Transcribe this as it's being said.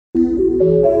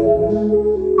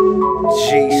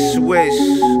G-Swiss,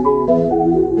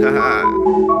 haha,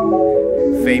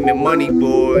 Fame and Money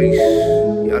boys,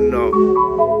 y'all know.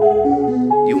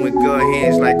 You in good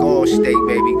hands like Allstate,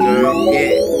 baby girl,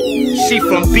 yeah. She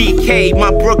from BK,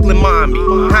 my Brooklyn mommy.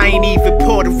 I ain't even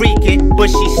Puerto Rican, but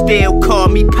she still call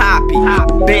me Poppy.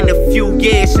 Been a few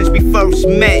years since we first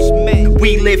met.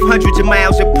 We live hundreds of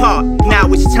miles apart.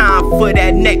 Now it's time for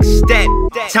that next step.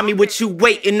 Tell me what you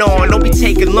waiting on, don't be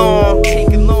taking long.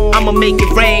 I'ma make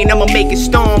it rain, I'ma make it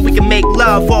storm. We can make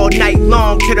love all night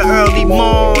long to the early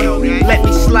morn. Let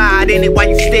me slide in it while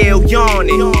you still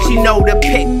yawning. She know to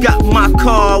pick up my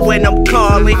call when I'm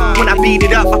calling. When I beat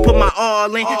it up, I put my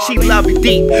all in. She love it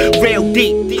deep, real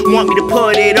deep. Want me to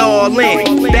put it all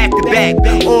in. Back to back,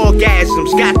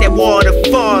 orgasms, got that water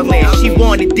falling. She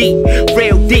want it deep,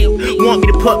 real deep. Want me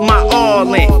to put my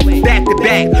all in. Back to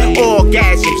back,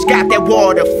 orgasms, got that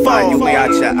water falling. You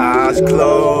got your eyes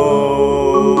closed.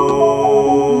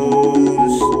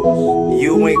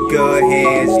 You in good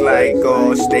hands like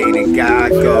Allstate and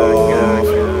Geico.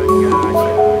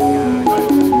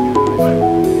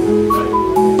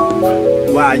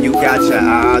 Why you got your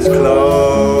eyes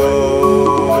closed?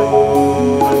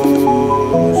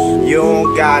 You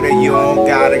don't gotta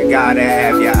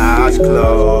have your eyes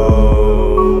closed.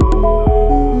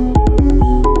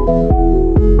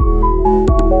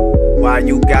 Why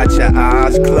you got your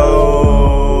eyes closed?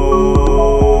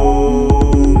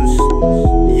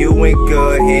 You in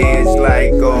good hands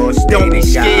like Allstate. Don't be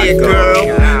scared, girl.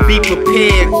 Be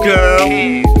prepared, girl.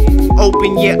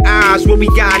 Open your eyes, what we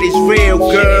got is real,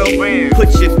 girl.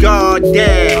 Put your guard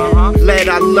down, let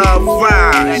our love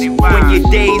rise. When your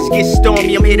days get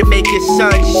stormy, I'm here to make your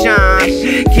sun shine.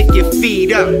 Kick your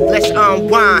feet up, let's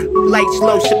unwind. Lights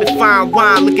low, sipping fine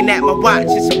wine. Looking at my watch,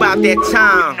 it's about that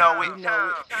time.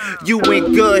 You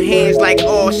in good hands like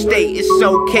Allstate, it's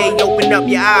okay. Open up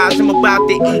your eyes, I'm about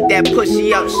to eat that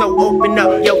pussy up, so open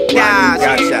up your thighs. You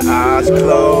got your eyes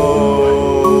closed.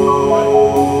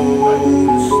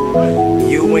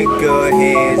 You in good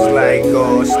hands like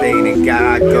Allstate and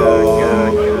Geico.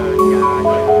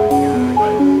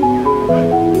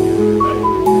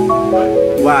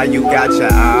 Why you got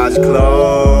your eyes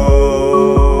closed?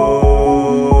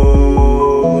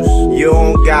 You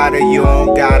don't gotta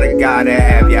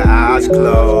have your eyes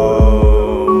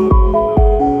closed.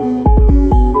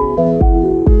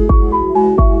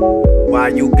 Why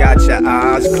you got your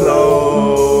eyes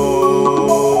closed?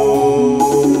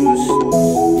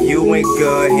 You in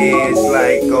good hands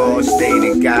like Allstate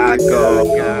and Geico.